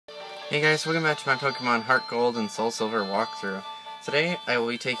Hey guys, welcome back to my Pokemon Heart Gold and Soul Silver walkthrough. Today I will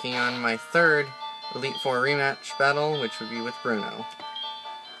be taking on my third Elite Four rematch battle, which would be with Bruno.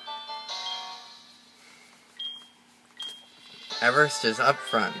 Everest is up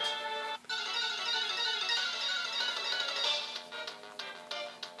front.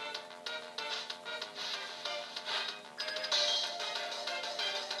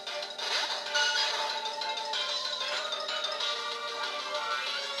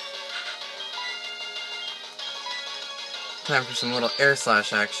 Time for some little air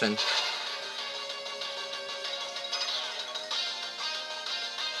slash action.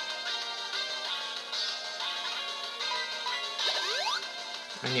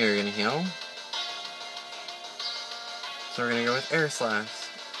 I knew you were gonna heal. So we're gonna go with air slash.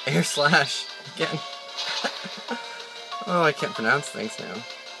 Air slash again. Oh, I can't pronounce things now.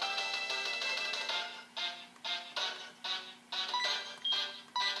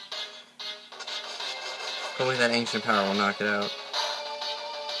 Hopefully that ancient power will knock it out.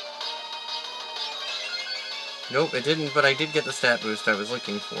 Nope, it didn't, but I did get the stat boost I was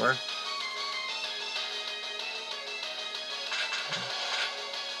looking for.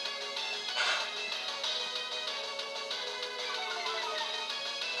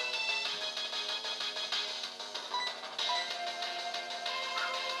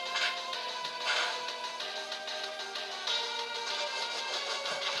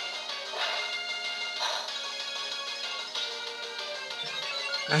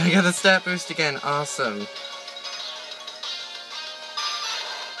 I got the stat boost again, awesome.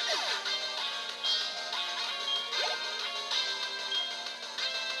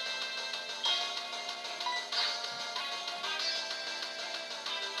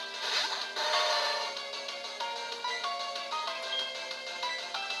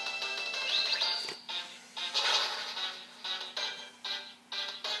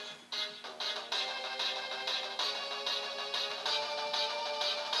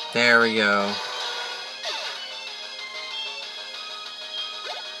 There we go.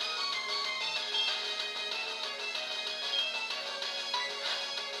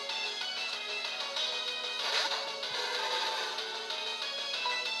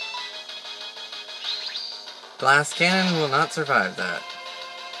 Glass cannon will not survive that.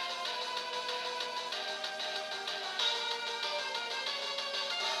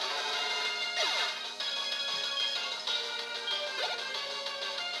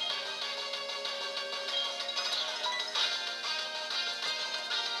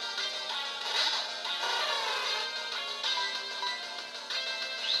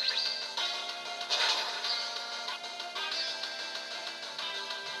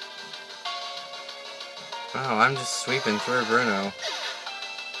 Wow, I'm just sweeping through Bruno.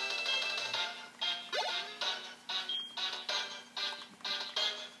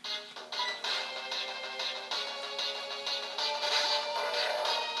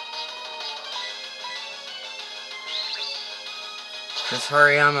 This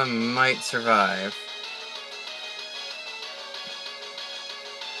Hariyama might survive.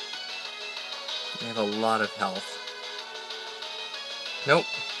 They have a lot of health. Nope.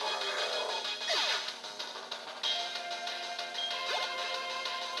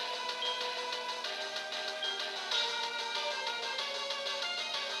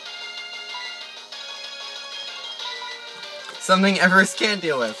 Something Everest can't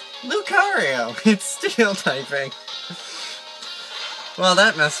deal with. Lucario! It's steel typing. Well,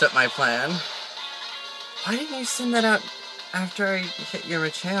 that messed up my plan. Why didn't you send that out after I hit your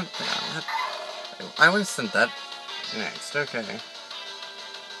Machamp down? I would have sent that next, okay.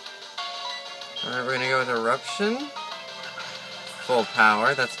 Alright, we're gonna go with Eruption. Full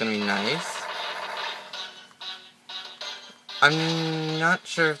power, that's gonna be nice. I'm not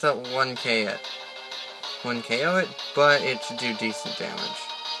sure if that 1KO it, but it should do decent damage.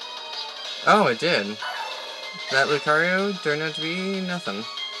 Oh, it did. That Lucario turned out to be nothing.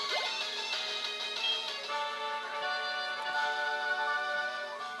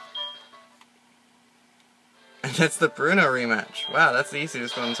 And that's the Bruno rematch. Wow, that's the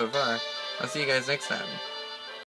easiest one so far. I'll see you guys next time.